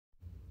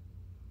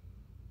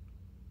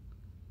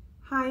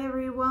Hi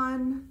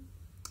everyone,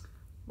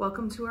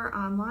 welcome to our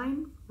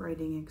online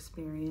writing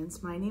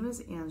experience. My name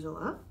is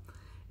Angela,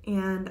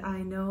 and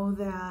I know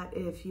that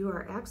if you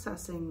are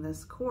accessing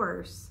this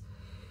course,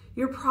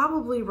 you're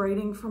probably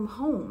writing from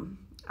home,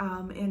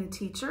 and a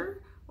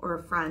teacher or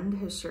a friend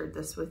has shared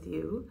this with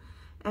you,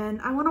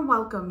 and I want to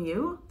welcome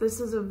you. This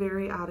is a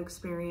very odd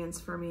experience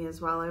for me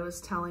as well. I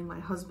was telling my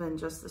husband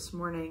just this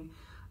morning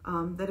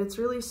that it's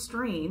really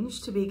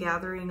strange to be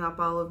gathering up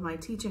all of my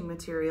teaching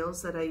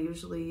materials that I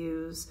usually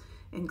use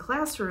in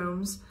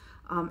classrooms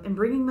and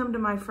bringing them to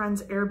my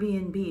friend's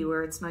Airbnb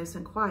where it's nice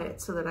and quiet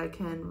so that I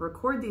can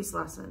record these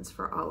lessons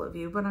for all of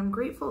you. But I'm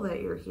grateful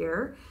that you're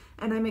here,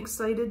 and I'm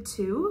excited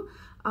too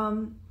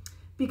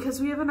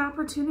because we have an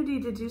opportunity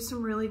to do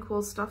some really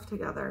cool stuff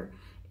together.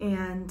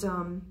 And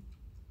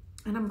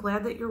I'm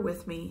glad that you're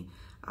with me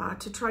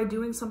to try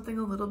doing something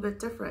a little bit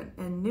different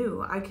and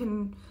new. I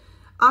can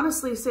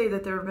honestly say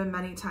that there have been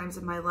many times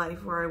in my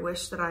life where I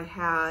wish that I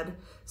had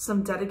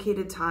some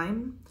dedicated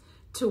time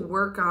to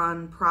work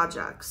on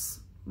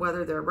projects,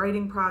 whether they're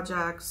writing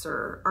projects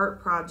or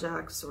art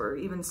projects or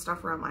even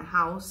stuff around my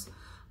house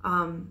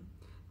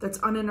that's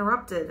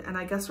uninterrupted. And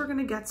I guess we're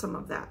gonna get some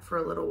of that for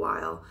a little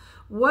while.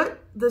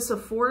 What this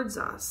affords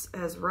us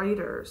as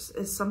writers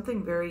is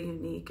something very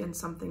unique and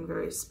something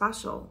very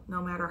special,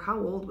 no matter how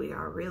old we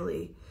are,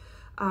 really.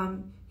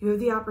 You have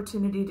the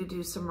opportunity to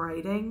do some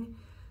writing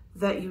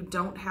that you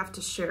don't have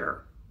to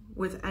share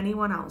with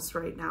anyone else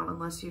right now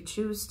unless you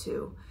choose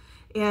to.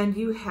 And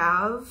you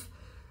have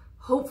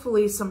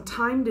hopefully some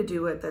time to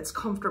do it that's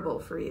comfortable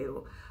for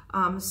you.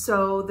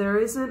 So there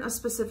isn't a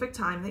specific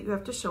time that you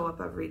have to show up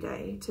every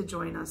day to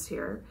join us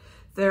here.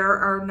 There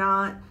are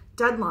not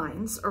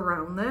deadlines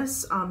around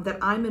this that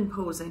I'm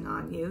imposing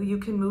on you. You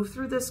can move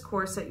through this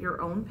course at your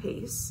own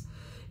pace.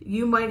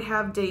 You might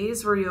have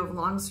days where you have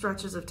long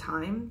stretches of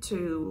time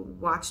to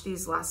watch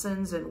these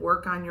lessons and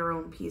work on your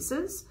own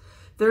pieces.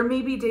 There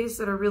may be days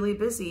that are really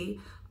busy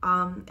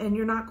and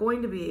you're not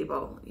going to be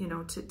able,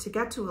 to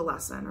get to a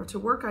lesson or to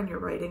work on your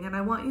writing. And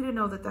I want you to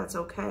know that that's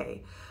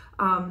okay.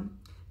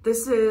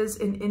 This is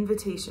an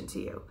invitation to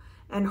you.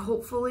 And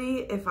hopefully,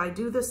 if I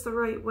do this the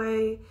right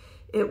way,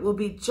 it will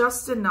be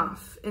just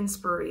enough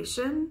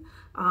inspiration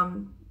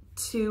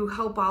to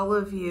help all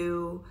of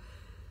you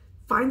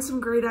find some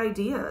great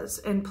ideas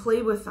and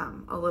play with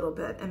them a little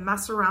bit and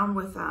mess around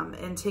with them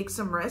and take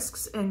some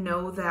risks and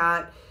know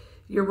that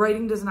your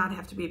writing does not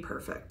have to be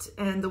perfect.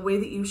 And the way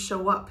that you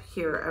show up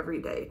here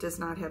every day does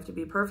not have to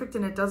be perfect,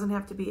 and it doesn't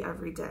have to be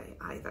every day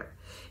either.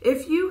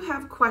 If you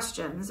have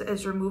questions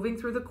as you're moving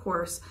through the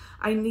course,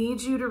 I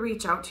need you to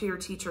reach out to your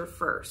teacher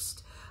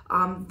first.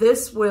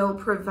 This will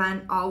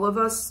prevent all of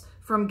us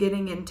from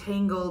getting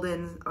entangled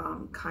in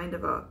kind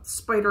of a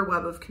spider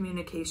web of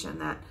communication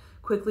that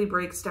quickly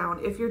breaks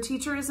down. If your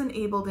teacher isn't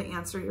able to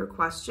answer your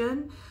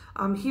question,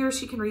 he or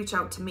she can reach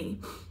out to me,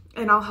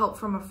 and I'll help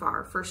from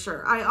afar for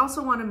sure. I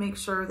also want to make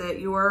sure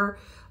that your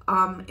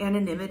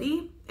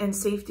anonymity and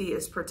safety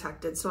is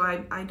protected. So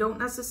I don't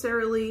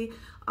necessarily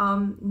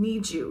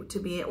need you to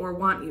be or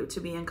want you to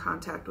be in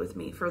contact with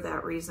me for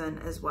that reason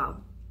as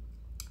well.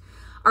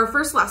 Our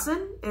first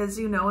lesson, as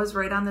you know, is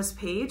right on this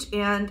page,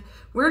 and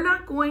we're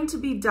not going to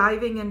be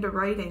diving into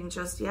writing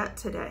just yet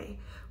today.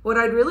 What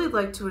I'd really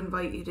like to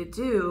invite you to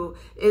do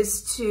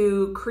is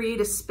to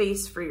create a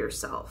space for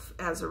yourself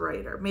as a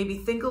writer. Maybe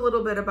think a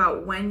little bit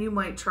about when you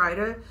might try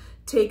to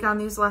take on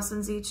these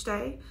lessons each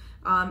day,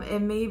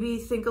 and maybe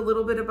think a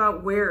little bit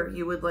about where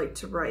you would like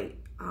to write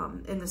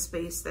in the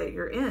space that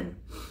you're in.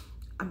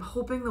 I'm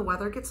hoping the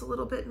weather gets a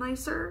little bit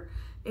nicer,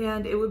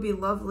 and it would be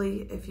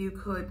lovely if you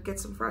could get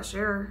some fresh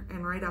air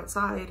and write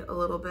outside a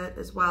little bit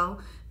as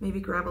well. Maybe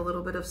grab a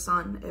little bit of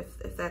sun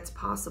if that's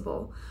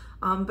possible.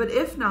 But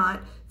if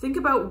not, think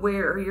about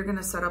where you're going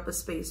to set up a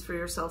space for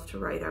yourself to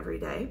write every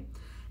day.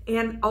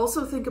 And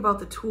also think about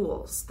the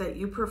tools that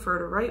you prefer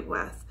to write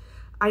with.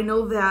 I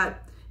know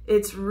that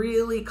it's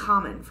really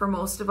common for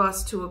most of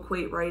us to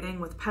equate writing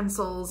with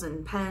pencils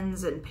and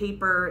pens and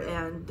paper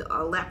and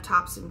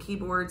laptops and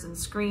keyboards and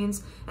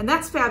screens. And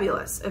that's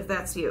fabulous if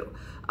that's you.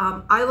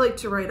 I like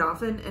to write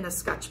often in a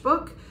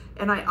sketchbook,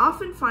 and I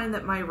often find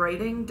that my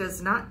writing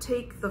does not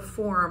take the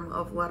form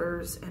of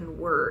letters and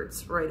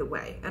words right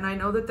away. And I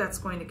know that that's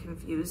going to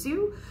confuse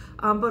you,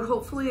 but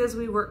hopefully as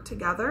we work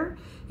together,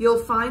 you'll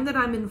find that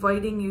I'm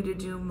inviting you to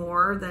do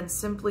more than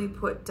simply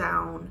put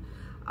down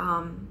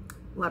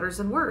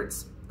letters and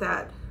words,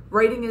 that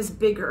writing is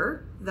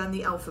bigger than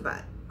the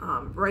alphabet.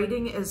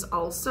 Writing is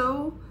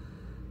also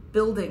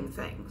building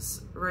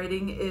things.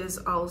 Writing is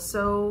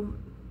also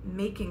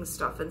making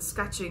stuff and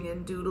sketching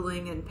and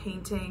doodling and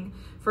painting.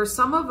 For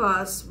some of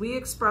us, we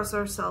express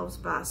ourselves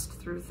best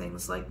through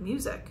things like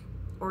music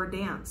or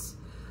dance.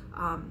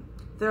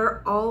 There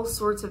are all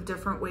sorts of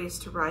different ways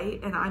to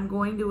write, and I'm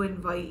going to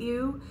invite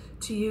you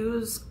to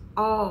use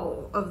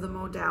all of the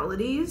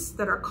modalities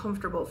that are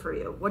comfortable for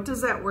you. What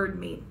does that word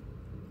mean?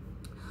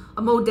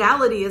 A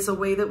modality is a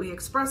way that we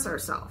express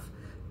ourselves.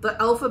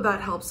 The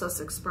alphabet helps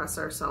us express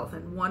ourselves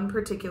in one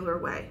particular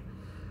way.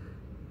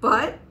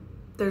 But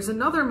there's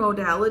another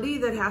modality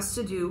that has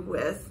to do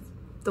with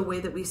the way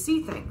that we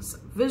see things.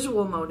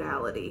 Visual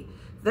modality,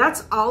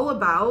 that's all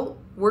about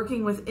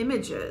working with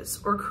images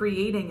or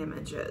creating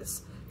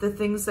images, the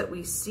things that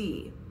we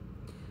see.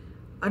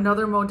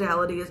 Another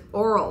modality is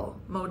oral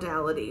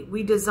modality.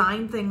 We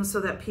design things so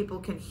that people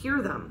can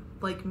hear them,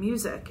 like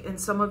music. And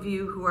some of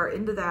you who are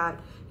into that,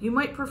 you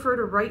might prefer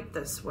to write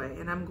this way.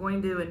 And I'm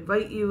going to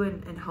invite you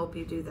and help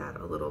you do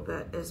that a little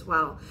bit as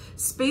well.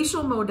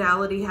 Spatial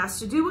modality has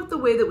to do with the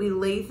way that we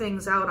lay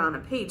things out on a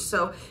page.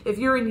 So if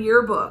you're in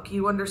yearbook,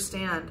 you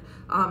understand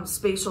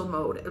spatial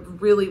mode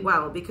really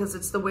well because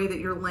it's the way that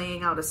you're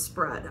laying out a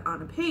spread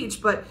on a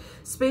page. But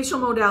spatial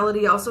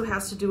modality also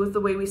has to do with the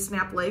way we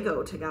snap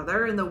Lego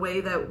together and the way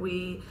that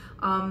we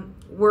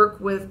work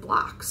with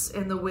blocks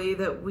and the way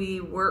that we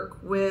work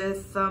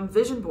with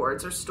vision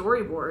boards or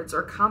storyboards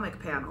or comic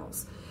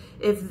panels.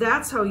 If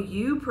that's how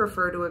you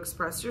prefer to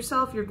express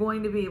yourself, you're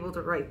going to be able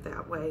to write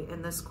that way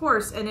in this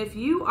course. And if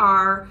you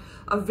are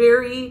a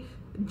very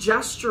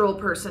gestural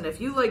person, if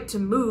you like to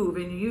move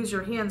and you use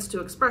your hands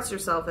to express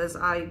yourself, as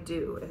I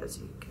do, as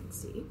you can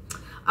see,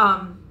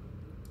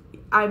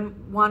 I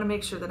want to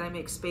make sure that I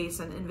make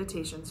space and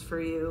invitations for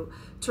you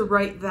to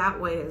write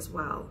that way as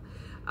well.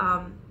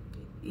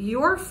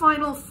 Your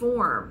final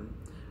form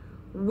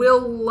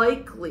will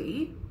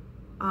likely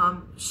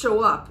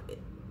show up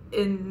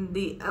in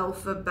the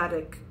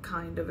alphabetic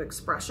kind of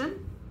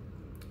expression.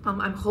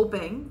 I'm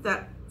hoping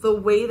that the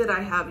way that I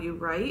have you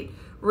write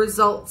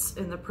results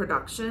in the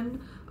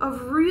production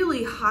of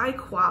really high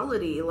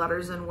quality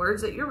letters and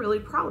words that you're really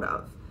proud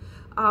of.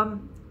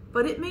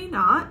 But it may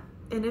not,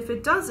 and if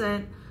it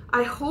doesn't,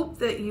 I hope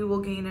that you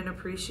will gain an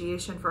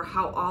appreciation for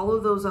how all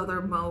of those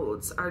other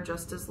modes are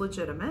just as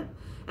legitimate.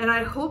 And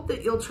I hope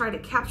that you'll try to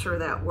capture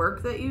that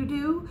work that you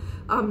do,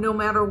 no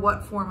matter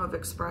what form of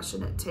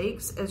expression it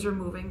takes as you're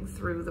moving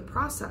through the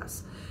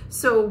process.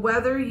 So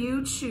whether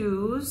you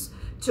choose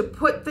to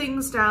put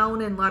things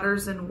down in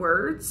letters and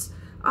words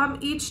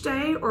each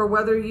day, or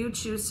whether you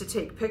choose to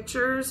take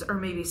pictures or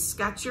maybe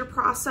sketch your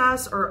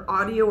process or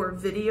audio or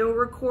video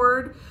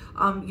record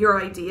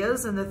your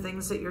ideas and the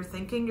things that you're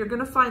thinking, you're going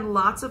to find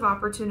lots of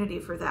opportunity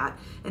for that.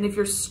 And if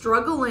you're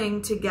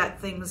struggling to get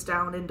things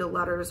down into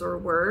letters or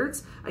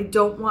words, I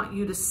don't want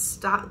you to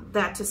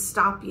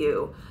stop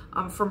you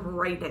from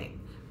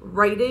writing.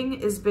 Writing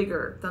is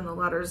bigger than the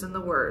letters and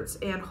the words.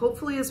 And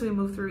hopefully as we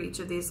move through each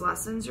of these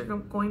lessons, you're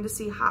going to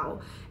see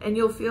how, and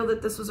you'll feel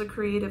that this was a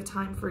creative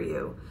time for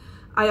you.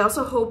 I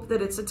also hope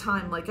that it's a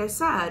time, like I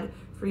said,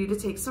 for you to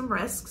take some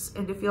risks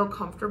and to feel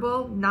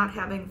comfortable not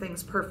having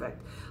things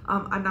perfect.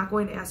 I'm not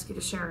going to ask you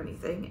to share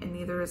anything, and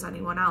neither is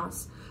anyone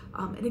else.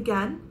 And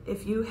again,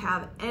 if you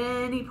have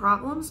any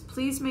problems,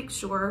 please make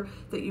sure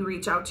that you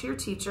reach out to your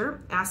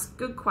teacher, ask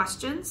good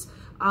questions,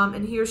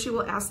 and he or she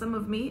will ask them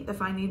of me if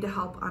I need to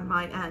help on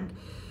my end.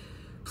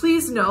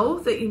 Please know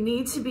that you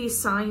need to be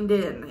signed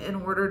in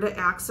order to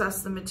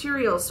access the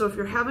materials. So if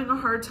you're having a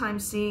hard time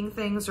seeing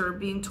things or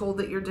being told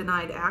that you're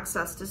denied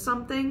access to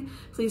something,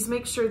 please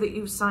make sure that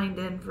you've signed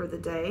in for the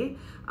day.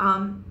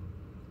 And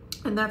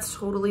that's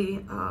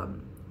totally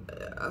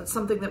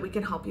something that we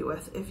can help you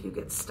with if you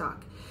get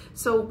stuck.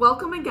 So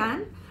welcome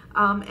again.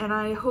 And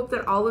I hope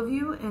that all of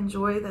you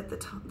enjoy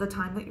the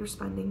time that you're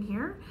spending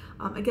here.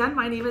 Again,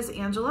 my name is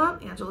Angela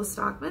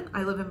Stockman.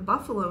 I live in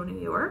Buffalo, New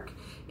York,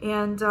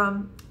 and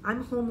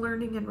I'm home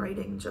learning and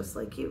writing just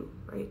like you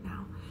right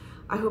now.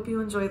 I hope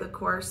you enjoy the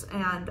course,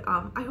 and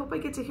I hope I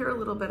get to hear a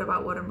little bit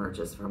about what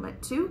emerges from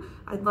it too.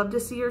 I'd love to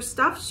see your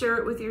stuff, share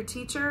it with your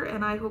teacher,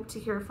 and I hope to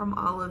hear from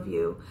all of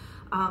you.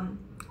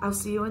 I'll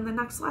see you in the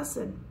next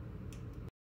lesson.